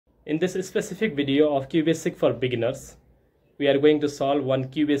In this specific video of QBasic for beginners, we are going to solve one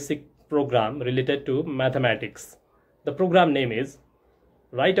QBasic program related to mathematics. The program name is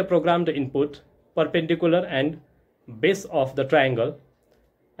write a program to input perpendicular and base of the triangle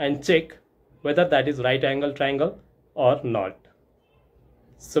and check whether that is right angle triangle or not.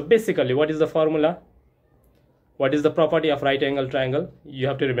 So basically, what is the formula? What is the property of right angle triangle? You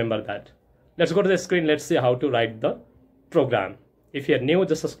have to remember that. Let's go to the screen. Let's see how to write the program. If you are new,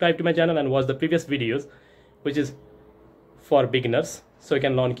 just subscribe to my channel and watch the previous videos, which is for beginners, so you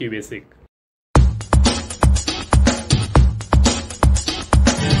can learn QBasic.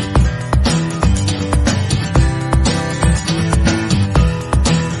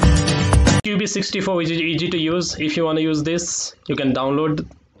 QB64 is easy to use. If you want to use this, you can download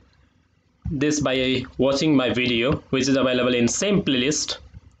this by watching my video, which is available in same playlist.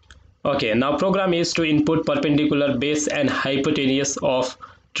 Okay, now program is to input perpendicular base and hypotenuse of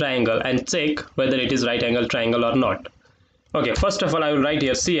triangle and check whether it is right angle triangle or not. Okay, first of all, I will write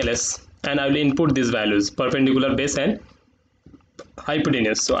here CLS and I will input these values, perpendicular base and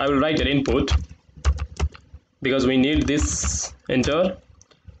hypotenuse. So I will write here input because we need this. Enter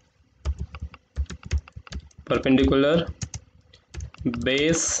perpendicular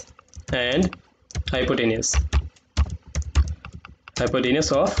base and hypotenuse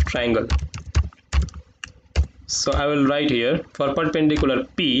of triangle. So I will write here for perpendicular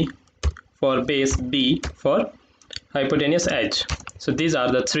P, for base B, for hypotenuse H. So these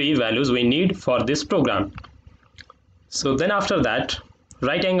are the three values we need for this program. So then after that,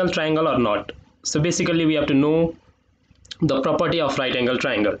 right angle triangle or not. So basically we have to know the property of right angle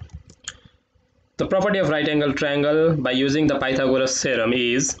triangle. The property of right angle triangle by using the Pythagoras theorem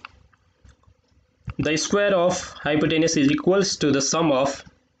is the square of hypotenuse is equals to the sum of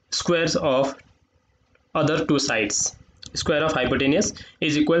squares of other two sides. Square of hypotenuse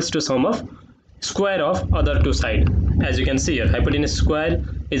is equals to sum of square of other two sides. As you can see here, hypotenuse square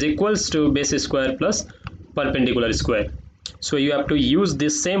is equals to base square plus perpendicular square. So you have to use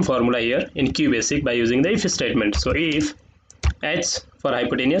this same formula here in QBasic by using the if statement. So if h for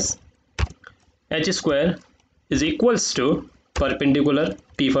hypotenuse, h square is equals to perpendicular,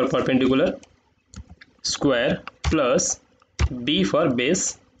 p for perpendicular square plus b for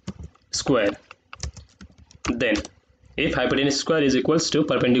base square. Then if hypotenuse square is equals to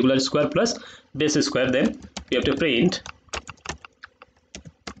perpendicular square plus base square, then we have to print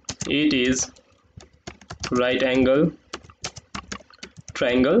it is right angle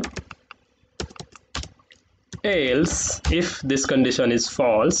triangle. Else if this condition is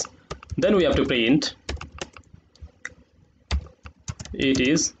false, then we have to print it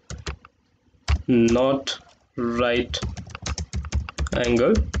is not right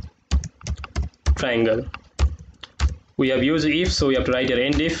angle triangle. We have used if, so we have to write here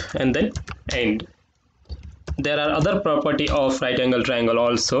end if and then end. There are other property of right angle triangle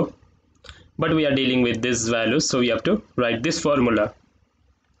also, but we are dealing with this value, so we have to write this formula.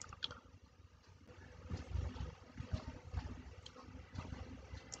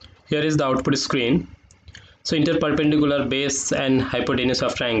 Here is the output screen. So enter perpendicular base and hypotenuse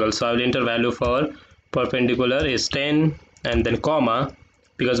of triangle. So I will enter value for perpendicular is 10 and then comma,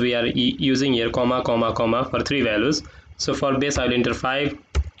 because we are using here comma for three values. So for base I will enter 5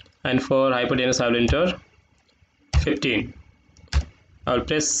 and for hypotenuse I will enter 15. I will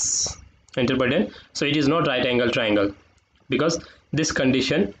press enter button. So it is not right angle triangle because this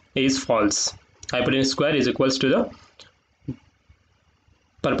condition is false. Hypotenuse square is equals to the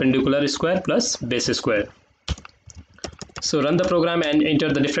perpendicular square plus base square. So run the program and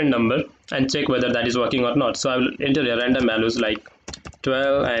enter the different number and check whether that is working or not. So I will enter a random values like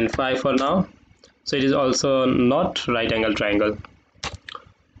 12 and 5 for now. So it is also not right angle triangle.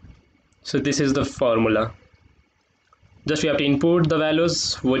 So this is the formula. Just you have to input the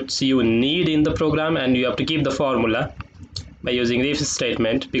values which you need in the program and you have to keep the formula by using the if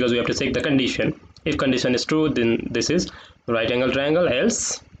statement, because we have to check the condition. If condition is true, then this is right angle triangle,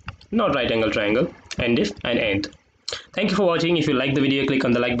 else not right angle triangle, and if and end. Thank you for watching. If you like the video, click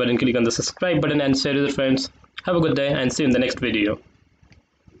on the like button, click on the subscribe button and share with your friends. Have a good day and see you in the next video.